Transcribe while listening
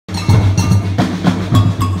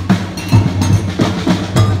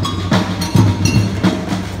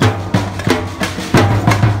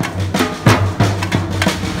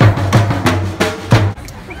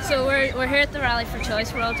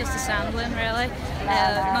choice. We're all just assembling, really.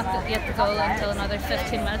 Not yet the goal until another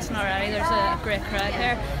 15 minutes, and already there's a great crowd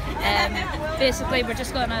here. Basically, we're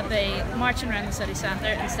just going to be marching around the city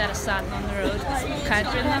centre instead of standing on the road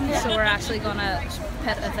countering them. So we're actually going to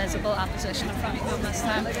put a visible opposition in front of them this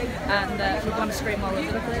time, and we're going to scream all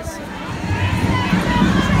over the place.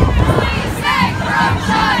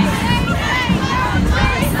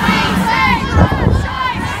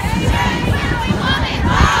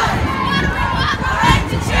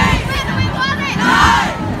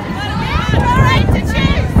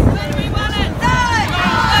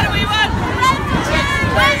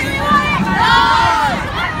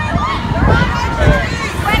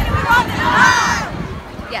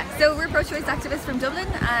 So we're pro-choice activists from Dublin,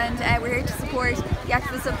 and we're here to support the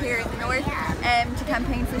activists up here in the north to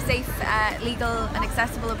campaign for safe, legal and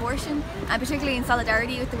accessible abortion, and particularly in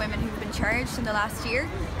solidarity with the women who've been charged in the last year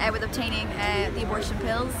with obtaining the abortion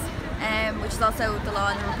pills, which is also the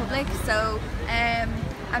law in the Republic. So, and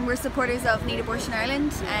we're supporters of Need Abortion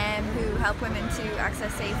Ireland, who help women to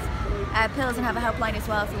access safe pills, and have a helpline as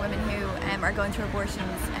well for women who are going through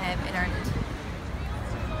abortions in Ireland.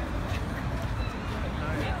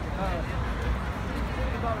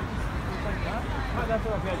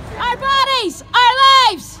 Our bodies, our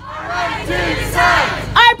lives! Our right to decide!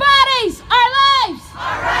 Our bodies, our lives!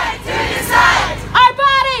 Our right to decide! Our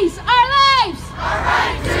bodies, our lives! Our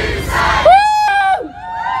right to decide! Woo!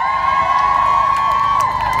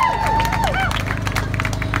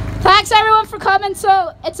 Thanks everyone for coming.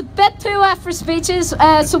 So it's a bit too wet for speeches,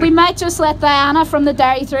 so we might just let Diana from the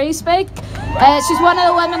Derry 3 speak. She's one of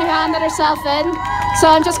the women who handed herself in, so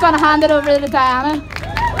I'm just going to hand it over to Diana.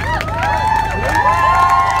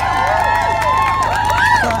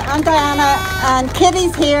 I'm Diana, and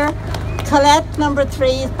Kitty's here. Colette, number 3,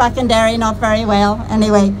 is back in Derry, not very well.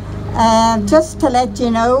 Anyway, just to let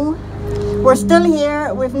you know, we're still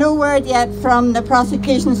here. We've no word yet from the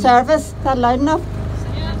prosecution service. Is that loud enough?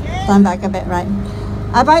 Stand back a bit, right.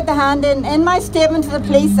 About the hand-in. In my statement to the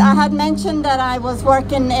police, I had mentioned that I was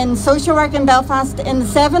working in social work in Belfast in the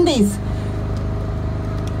 70s.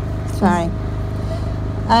 Sorry.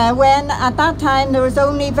 When at that time there was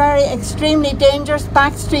only very extremely dangerous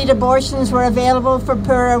backstreet abortions were available for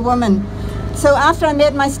poorer women. So after I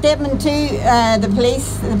made my statement to the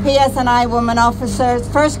police, the PSNI woman officer's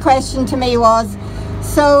first question to me was,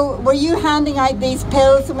 so were you handing out these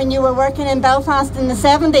pills when you were working in Belfast in the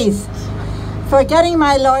 70s? Forgetting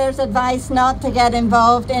my lawyer's advice not to get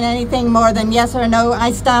involved in anything more than yes or no,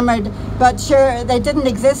 I stammered, but sure, they didn't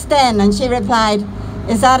exist then, and she replied,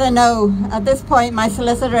 is that a no? At this point, my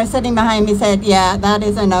solicitor sitting behind me said, yeah, that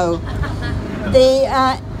is a no. The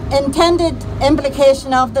intended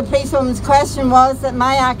implication of the policewoman's question was that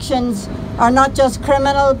my actions are not just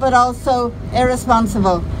criminal, but also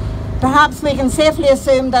irresponsible. Perhaps we can safely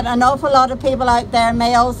assume that an awful lot of people out there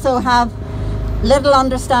may also have little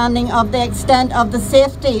understanding of the extent of the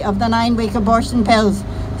safety of the 9-week abortion pills.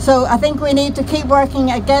 So I think we need to keep working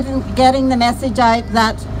at getting the message out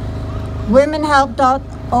that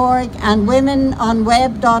womenhelp.org and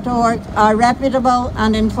womenonweb.org are reputable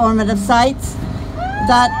and informative sites,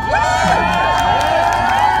 that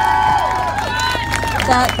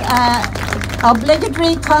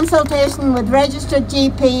obligatory consultation with registered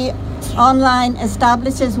GP online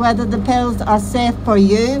establishes whether the pills are safe for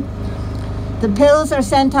you. The pills are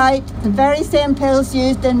sent out, the very same pills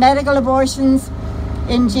used in medical abortions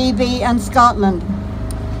in GB and Scotland.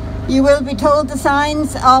 You will be told the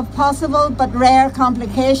signs of possible but rare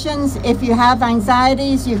complications. If you have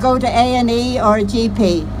anxieties, you go to A&E or a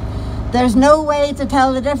GP. There's no way to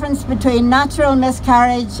tell the difference between natural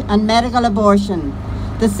miscarriage and medical abortion.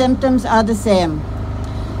 The symptoms are the same.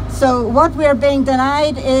 So what we're being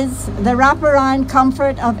denied is the wraparound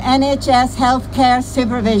comfort of NHS healthcare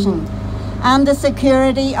supervision and the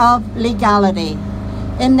security of legality.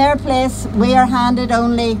 In their place, we are handed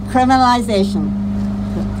only criminalisation.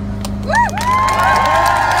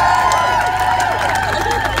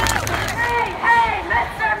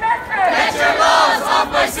 Get your laws off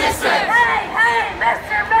my sister! Hey, hey,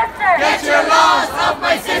 Mr. Get your laws off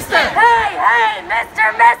my sister! Hey!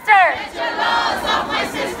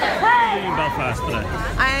 In Belfast today.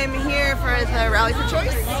 I'm here for the Rally for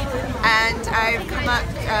Choice, and I've come up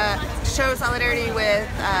to show solidarity with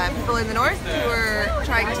people in the north who are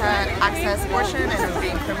trying to access abortion and are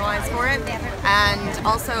being criminalized for it, and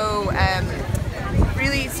also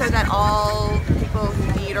really so that all people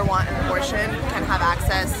who need or want an abortion can have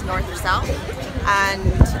access north or south.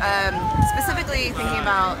 And specifically thinking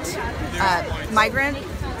about migrant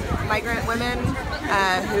women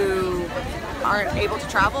who aren't able to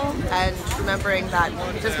travel, and remembering that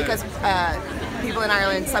just because people in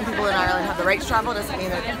Ireland, some people in Ireland have the right to travel, doesn't mean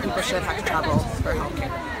that people should have to travel for healthcare.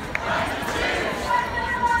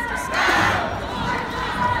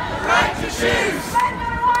 The right to choose!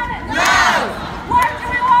 Now! What do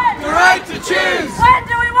we want? The right to choose! When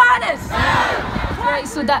do we want it? Right,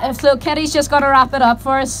 so Kitty's just going to wrap it up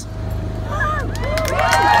for us.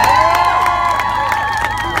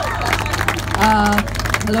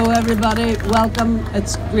 Hello everybody, welcome.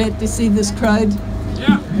 It's great to see this crowd.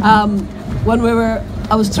 Yeah.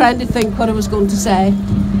 I was trying to think what I was going to say,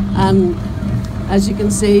 and as you can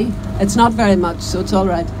see, it's not very much, so it's all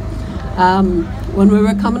right. When we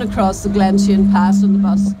were coming across the Glenshane Pass on the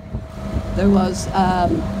bus, there was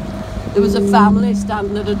a family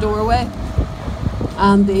standing at a doorway,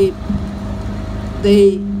 and the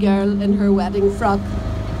girl in her wedding frock,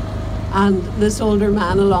 and this older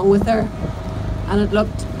man along with her. And it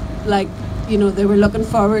looked like, you know, they were looking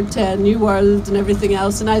forward to a new world and everything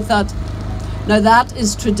else. And I thought, now that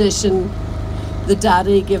is tradition, the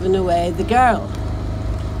daddy giving away the girl.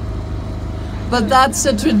 But that's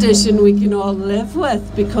a tradition we can all live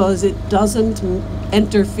with because it doesn't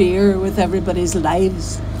interfere with everybody's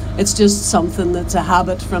lives. It's just something that's a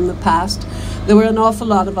habit from the past. There were an awful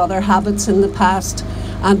lot of other habits in the past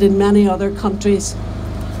and in many other countries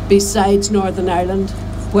besides Northern Ireland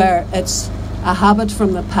where it's a habit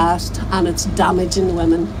from the past and it's damaging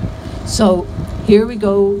women. So here we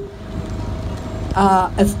go.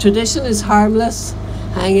 If tradition is harmless,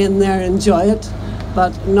 hang in there, enjoy it,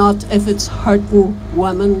 but not if it's hurting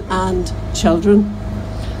women and children.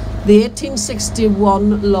 The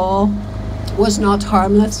 1861 law was not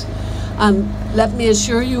harmless, and let me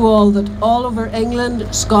assure you all that all over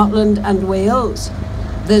England, Scotland and Wales,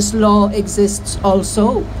 this law exists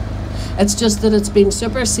also. It's just that it's been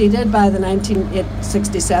superseded by the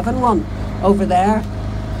 1967 one over there.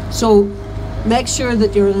 So make sure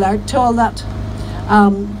that you're alert to all that.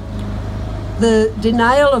 The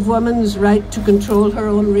denial of women's right to control her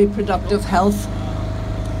own reproductive health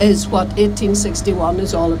is what 1861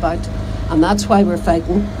 is all about, and that's why we're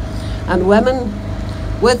fighting. And women,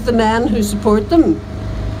 with the men who support them,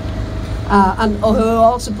 and who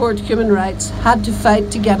all support human rights, had to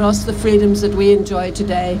fight to get us the freedoms that we enjoy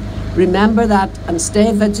today. Remember that and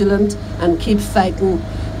stay vigilant and keep fighting.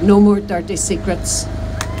 No more dirty secrets.